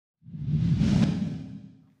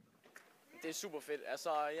er super fedt.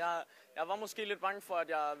 Altså, jeg var måske lidt bange for, at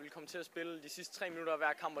jeg ville komme til at spille de sidste 3 minutter af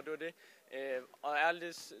hver kamp, og det var det. Og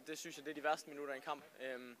ærligt, det synes jeg, det er de værste minutter i en kamp.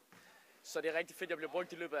 Så det er rigtig fedt, at jeg bliver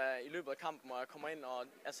brugt i løbet af kampen, og jeg kommer ind. Og,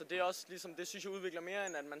 altså, det er også ligesom, det synes jeg udvikler mere,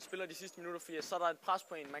 end at man spiller de sidste minutter, fordi så er der et pres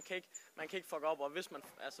på en. Man kan ikke fuck op, og hvis man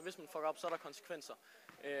fucker op, så er der konsekvenser.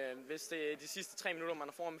 Hvis det er de sidste 3 minutter, man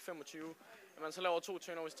er foran med 25, at man så laver 2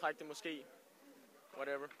 turnovers i træk, det er måske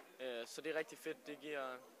whatever. Så det er rigtig fedt. Det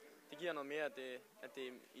giver noget mere, at det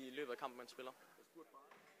er i løbet af kampen, man spiller.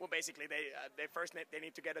 Well, basically, they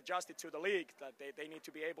need to get adjusted to the league. That they need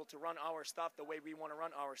to be able to run our stuff the way we want to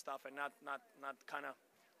run our stuff, and not kind of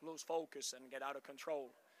lose focus and get out of control,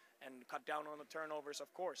 and cut down on the turnovers, of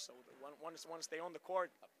course. So once they on the court,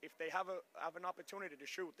 if they have an opportunity to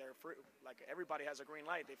shoot, they're free. Like everybody has a green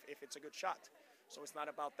light if it's a good shot. So it's not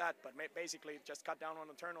about that, but basically just cut down on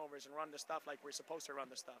the turnovers and run the stuff like we're supposed to run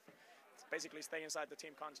the stuff. It's basically stay inside the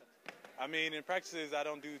team concept. I mean, in practices, I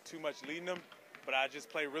don't do too much leading them. But I just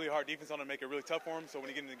play really hard defense on him to make it really tough for him, so when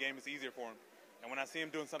he gets in the game, it's easier for him. And when I see him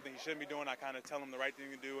doing something he shouldn't be doing, I kind of tell him the right thing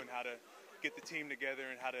to do and how to get the team together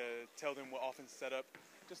and how to tell them what offense to set up.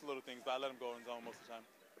 Just little things, but I let him go in zone most of the time.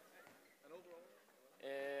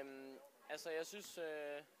 Altså, jeg synes,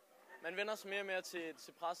 man vender sig mere og mere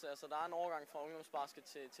til presset. Altså, der er en overgang fra ungdomsbasket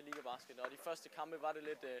til ligabasket, og de første kampe var det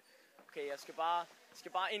lidt, okay, jeg skal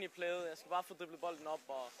bare ind i playet, jeg skal bare få driblet bolden op,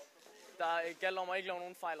 og der galt om at ikke lave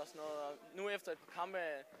nogen fejl og sådan noget. Og nu efter et par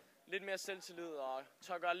kampe lidt mere selvtillid og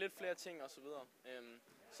tør gøre lidt flere ting og så videre.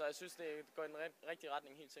 Så jeg synes, det går i den rigtige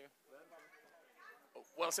retning helt sikkert.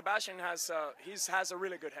 Well, Sebastian has a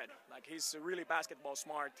really good head. Like he's really basketball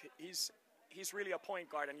smart. He's really a point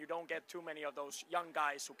guard, and you don't get too many of those young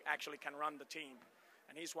guys who actually can run the team.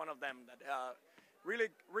 And he's one of them that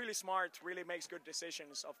really smart, really makes good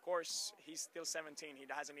decisions. Of course, he's still 17. He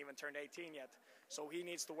hasn't even turned 18 yet. So he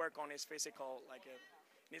needs to work on his physical, he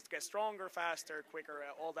needs to get stronger, faster, quicker,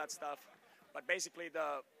 all that stuff. But basically,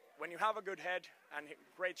 when you have a good head and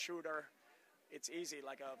great shooter, it's easy.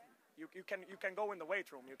 You can go in the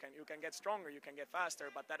weight room. You can get stronger. You can get faster.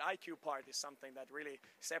 But that IQ part is something that really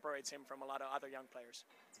separates him from a lot of other young players.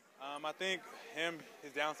 I think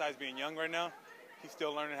his downside is being young right now. He's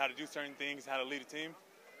still learning how to do certain things, how to lead a team.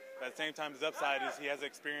 But at the same time, his upside is he has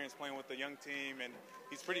experience playing with a young team, and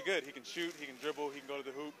he's pretty good. He can shoot, he can dribble, he can go to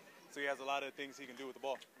the hoop. So he has a lot of things he can do with the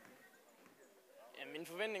ball. Ja, mine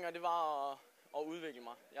forventninger, det var at udvikle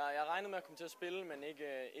mig. Jeg regnede med at komme til at spille, men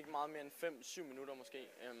ikke meget mere end 5-7 minutter måske.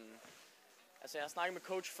 Altså, jeg har snakket med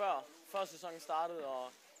coach før sæsonen startede,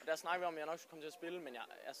 og der snakkede vi om, at jeg nok skulle komme til at spille, men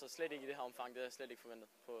slet ikke i det her omfang. Det havde jeg slet ikke forventet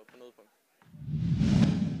på noget punkt.